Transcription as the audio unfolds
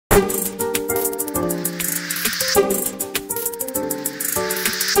Hello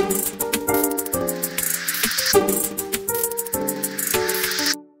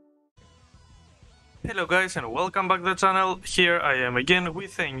guys and welcome back to the channel. Here I am again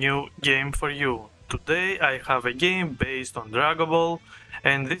with a new game for you. Today I have a game based on Dragonball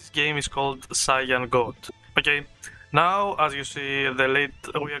and this game is called Saiyan God. Okay, now as you see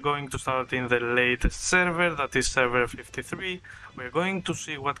we are going to start in the latest server, that is server 53. We are going to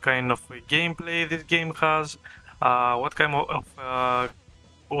see what kind of gameplay this game has, what kind of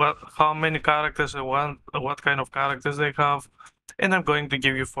how many characters and what kind of characters they have, and I'm going to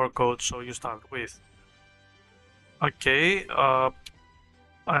give you 4 codes so you start with. Okay,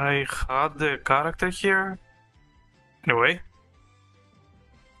 I had the character here. Anyway,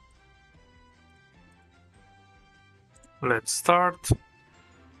 let's start.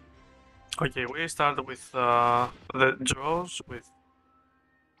 Okay, we start with the draws. With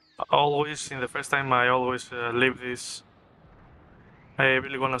always in the first time, I always leave this. I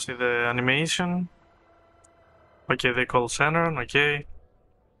really wanna see the animation. Okay, they call center. Okay.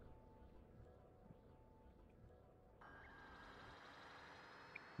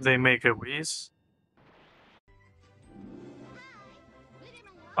 They make a wish.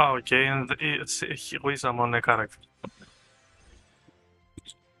 Oh, okay, and it's wish among the character.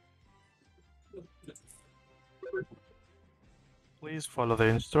 Please follow the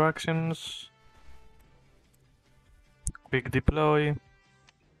instructions. Quick deploy.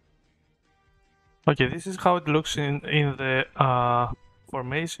 Okay, this is how it looks in the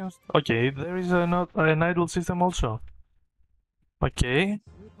formations. Okay, there is an idle system also. Okay.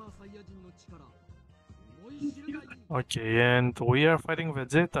 Okay, and we are fighting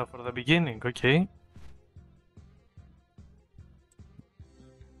Vegeta for the beginning, okay.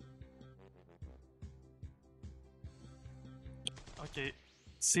 Okay,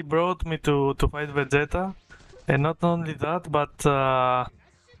 she brought me to fight Vegeta, and not only that, but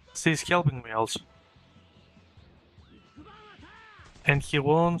she's helping me also. And he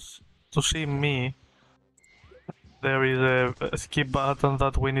wants to see me. There is a skip button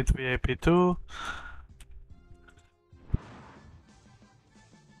that we need VIP too.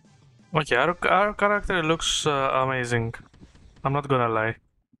 Okay, our character looks amazing. I'm not gonna lie.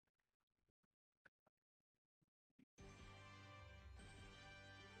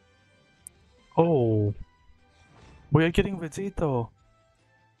 Oh, we are getting Vegito.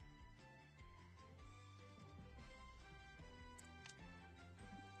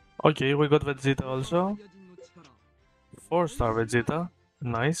 Okay, we got Vegeta also. 4-star Vegeta,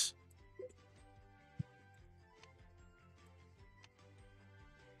 nice.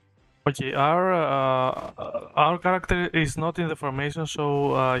 Okay, our character is not in the formation,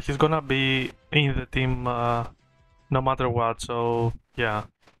 so he's gonna be in the team no matter what. So yeah,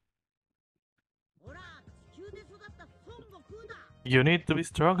 you need to be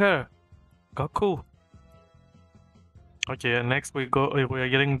stronger, Goku. Okay, next we are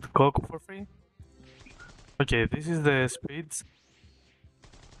getting Goku for free. Okay, this is the speeds.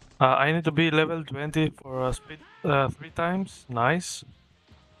 I need to be level 20 for speed 3 times. Nice.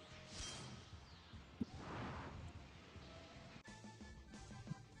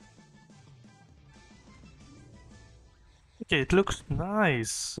 Okay, it looks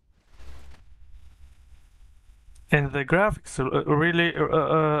nice. And the graphics really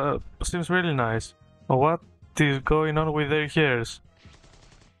seems really nice. What is going on with their hairs?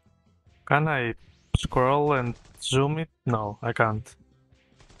 Can I scroll and zoom it? No, I can't.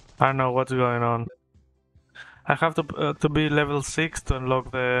 I don't know what's going on. I have to be level 6 to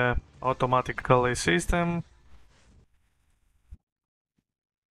unlock the automatic color system.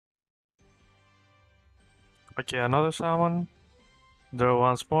 Okay, another summon. There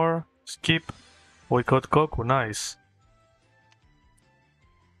once more. Skip. We got Goku, nice.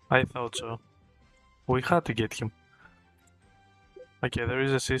 I thought so. We had to get him. Okay, there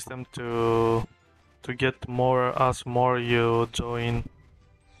is a system to get more as more you join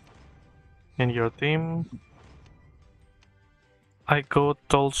in your team. I got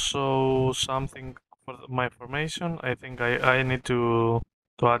also something for my formation. I think I need to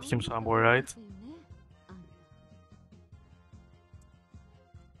add him somewhere, right?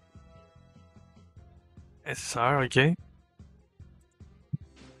 SR, okay.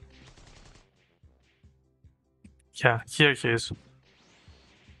 Yeah, here he is.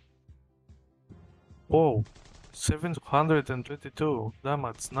 Whoa, 722. Damn,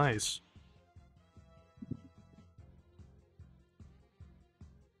 that's nice.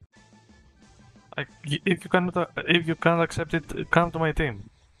 If you can't accept it, come to my team.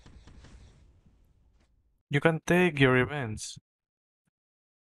 You can take your revenge.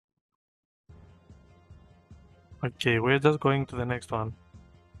 Okay, we're just going to the next one.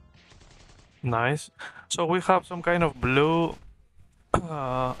 Nice. So we have some kind of blue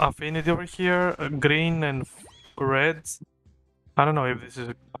affinity over here, green and red. I don't know if this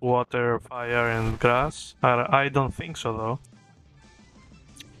is water, fire, and grass. I don't think so though.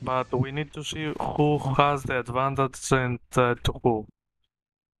 But we need to see who has the advantage and to who.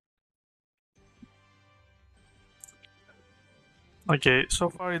 Okay, so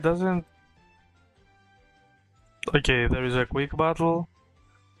far it doesn't. Okay, there is a quick battle.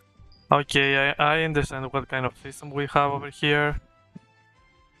 Okay, I understand what kind of system we have over here.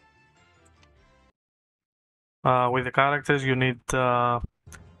 With the characters, you need the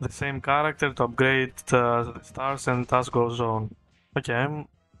same character to upgrade the stars, and as goes on. Okay, I'm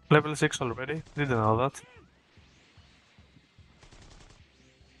level 6 already. Didn't know that.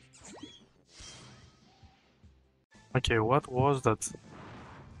 Okay, what was that?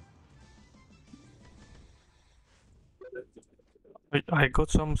 I got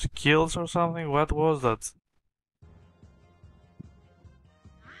some skills or something? What was that?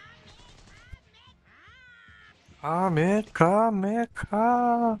 Mecha,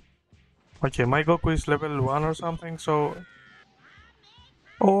 mecha. Okay, my Goku is level 1 or something, so...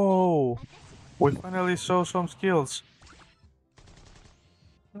 Oh! We finally saw some skills.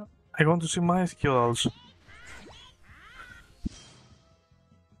 I want to see my skills.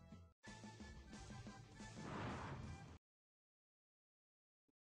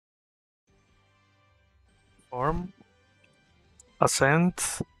 Form.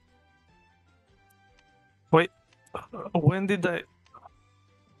 Ascent. Wait, when did I...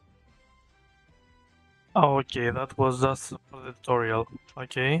 Oh, okay, that was just for the tutorial.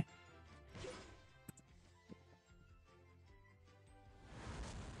 Okay.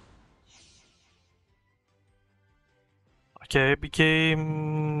 Okay, I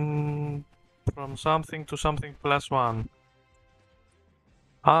became from something to something +1.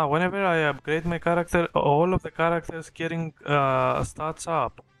 Whenever I upgrade my character, all of the characters getting stats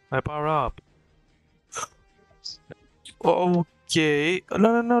up. I power up. Okay.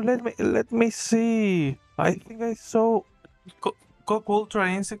 No. Let me see. I think I saw Goku Ultra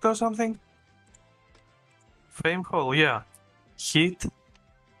Instinct or something. Flame Hole, yeah. Heat.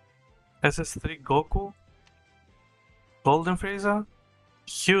 SS3 Goku. Golden Frieza.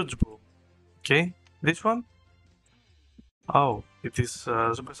 Huge Boo. Okay. This one. Oh, it is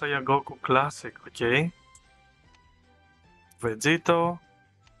Super Saiyan Goku Classic. Okay. Vegito.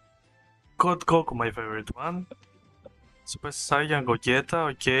 God Goku, my favorite one. Super Saiyan Gogeta,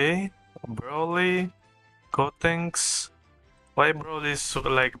 okay. Broly, Gotenks. Why Broly is so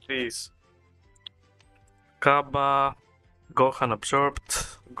like this? Kaba, Gohan absorbed,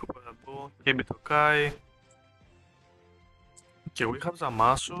 Buu, Hibito Kai. Okay, we have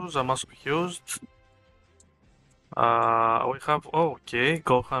Zamasu fused. We have, oh, okay,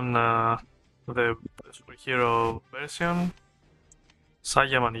 Gohan, the superhero version.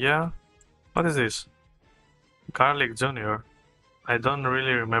 Saiyaman, yeah. What is this? Garlic Jr. I don't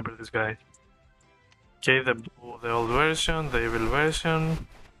really remember this guy. Okay, the old version, the evil version.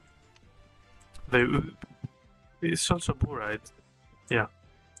 It's also Boo, right? Yeah.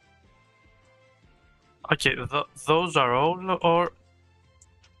 Okay, those are all, or...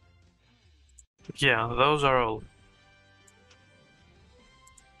 Yeah, those are all.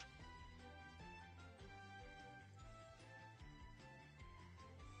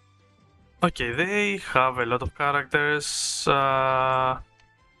 Okay, they have a lot of characters.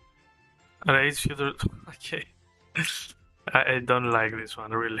 Rage Future... Okay. I don't like this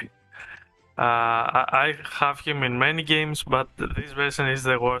one, really. I have him in many games, but this version is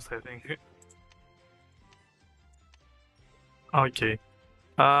the worst, I think. Okay.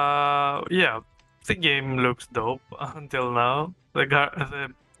 Yeah, the game looks dope until now.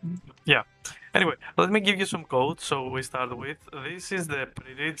 Yeah. Anyway, let me give you some code. So we start with this is the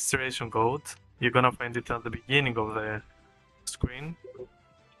pre-registration code. You're gonna find it at the beginning of the screen.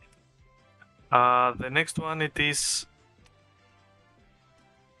 The next one it is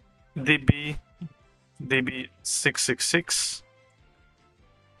DB666.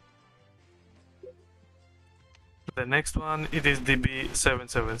 The next one it is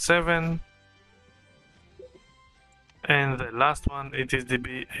DB777. And the last one it is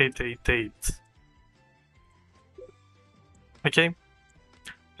DB888. Okay,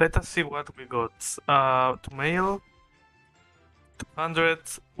 let us see what we got. To mail 200,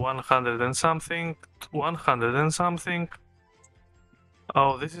 100 and something, 100 and something.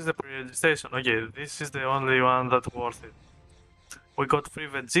 Oh, this is the pre-registration. Okay, this is the only one that's worth it. We got free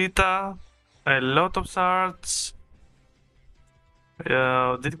Vegeta, a lot of shards.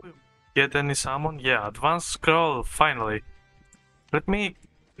 Did we? get any summon? Yeah, advanced scroll, finally. Let me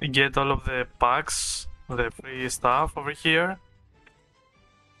get all of the packs, the free stuff over here.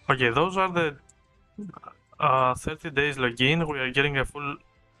 Okay, those are the 30 days login. We are getting a full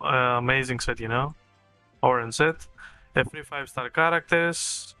amazing set, you know? Orange set. A free 5-star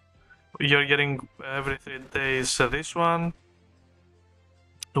characters. You're getting every 3 days this one.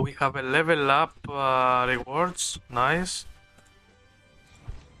 We have a level up rewards. Nice.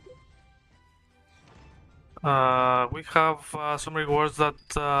 We have some rewards that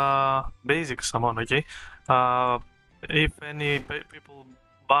basic summon, okay? If any people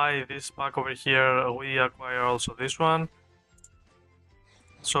buy this pack over here, we acquire also this one.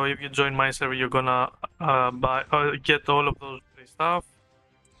 So if you join my server, you're gonna get all of those free stuff.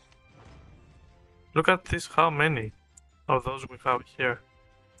 Look at this, how many of those we have here.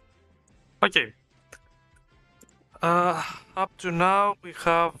 Okay. Up to now we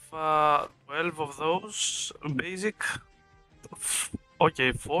have 12 of those basic.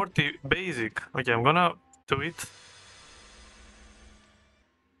 Okay, 40 basic. Okay, I'm gonna do it.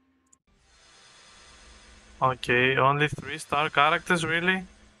 Okay, only 3-star characters, really?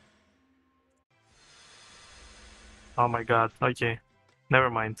 Oh my god, okay.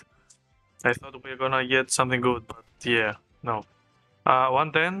 Never mind. I thought we were gonna get something good, but yeah, no.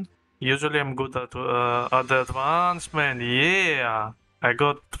 110. Usually I'm good at the advancement. Yeah, I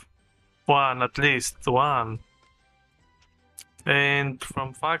got one, at least one. And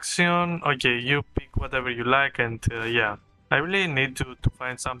from faction, okay, you pick whatever you like, and yeah, I really need to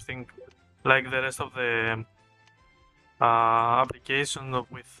find something like the rest of the application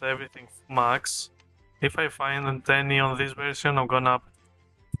with everything max. If I find any on this version, I'm gonna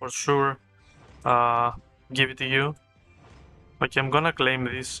for sure give it to you. Okay, I'm gonna claim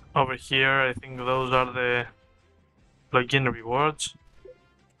this over here. I think those are the login rewards.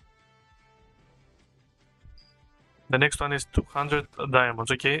 The next one is 200 diamonds,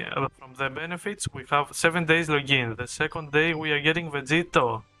 okay? From the benefits, we have 7 days login. The second day, we are getting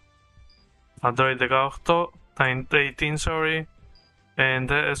Vegito. Android 18, sorry. And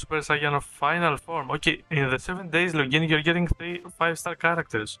Super Saiyan of final form. Okay, in the 7 days login, you're getting 3 5-star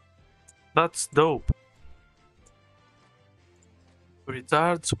characters. That's dope.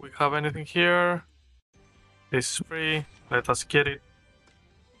 Recharge, we have anything here? This is free. Let us get it.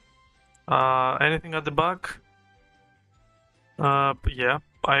 Anything at the back? Yeah,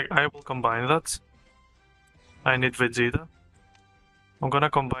 I will combine that. I need Vegeta. I'm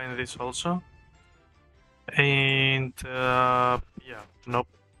gonna combine this also. And yeah, nope.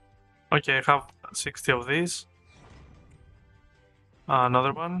 Okay, I have 60 of these.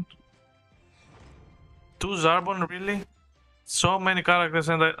 Another one. 2 Zarbon, really? So many characters,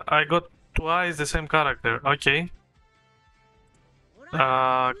 and I got twice the same character. Okay.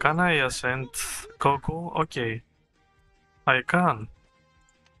 Can I ascend Goku? Okay. I can.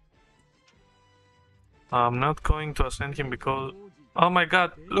 I'm not going to ascend him because... Oh my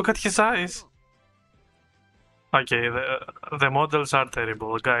god, look at his eyes! Okay, the models are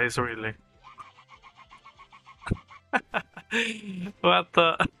terrible, guys, really. What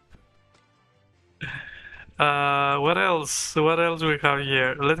the... what else? What else we have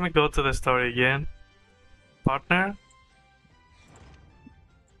here? Let me go to the story again. Partner.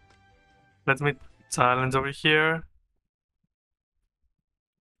 Let me challenge over here.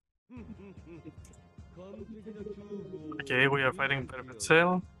 Okay, we are fighting Perfect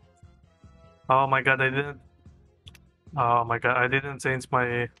Cell. Oh my god, I didn't... Oh my god, I didn't change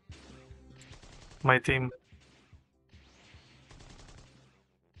my team.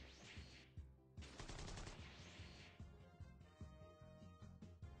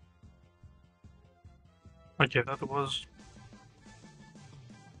 Okay, that was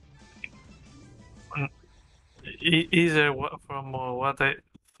easier from what I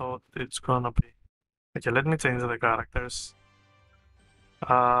thought it's gonna be. Okay, let me change the characters.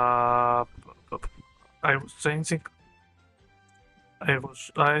 I was changing. I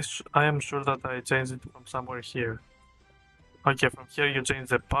am sure that I changed it from somewhere here. Okay, from here you change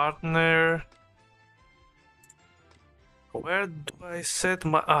the partner. Where do I set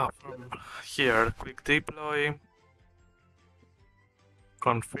my... from here. Quick deploy.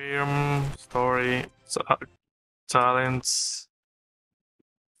 Confirm. Story. Challenge.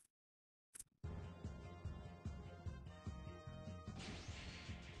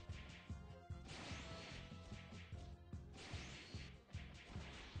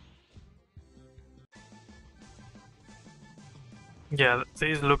 Yeah,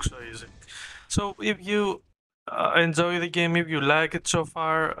 this looks so easy. So if you enjoy the game, if you like it so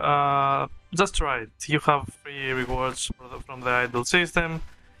far, just try it. You have free rewards from the idol system.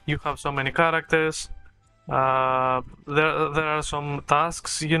 You have so many characters. There are some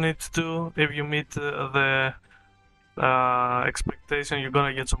tasks you need to do. If you meet the expectation, you're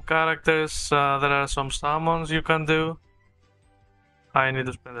gonna get some characters. There are some summons you can do. I need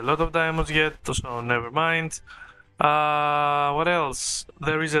to spend a lot of diamonds yet, so never mind. What else?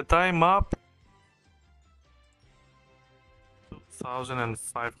 There is a time up.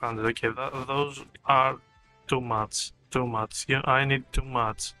 2,500. Okay, those are too much. Too much. Yeah, I need too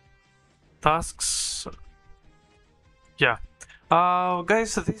much. Tasks. Yeah.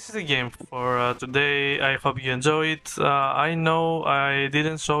 Guys, this is the game for today. I hope you enjoy it. I know I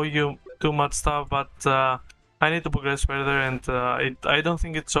didn't show you too much stuff, but I need to progress further, and I don't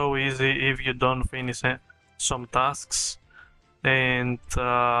think it's so easy if you don't finish some tasks. And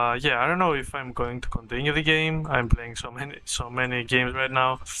yeah, I don't know if I'm going to continue the game. I'm playing so many games right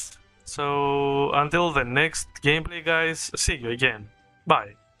now. So until the next gameplay, guys, see you again.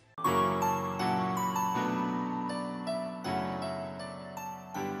 Bye.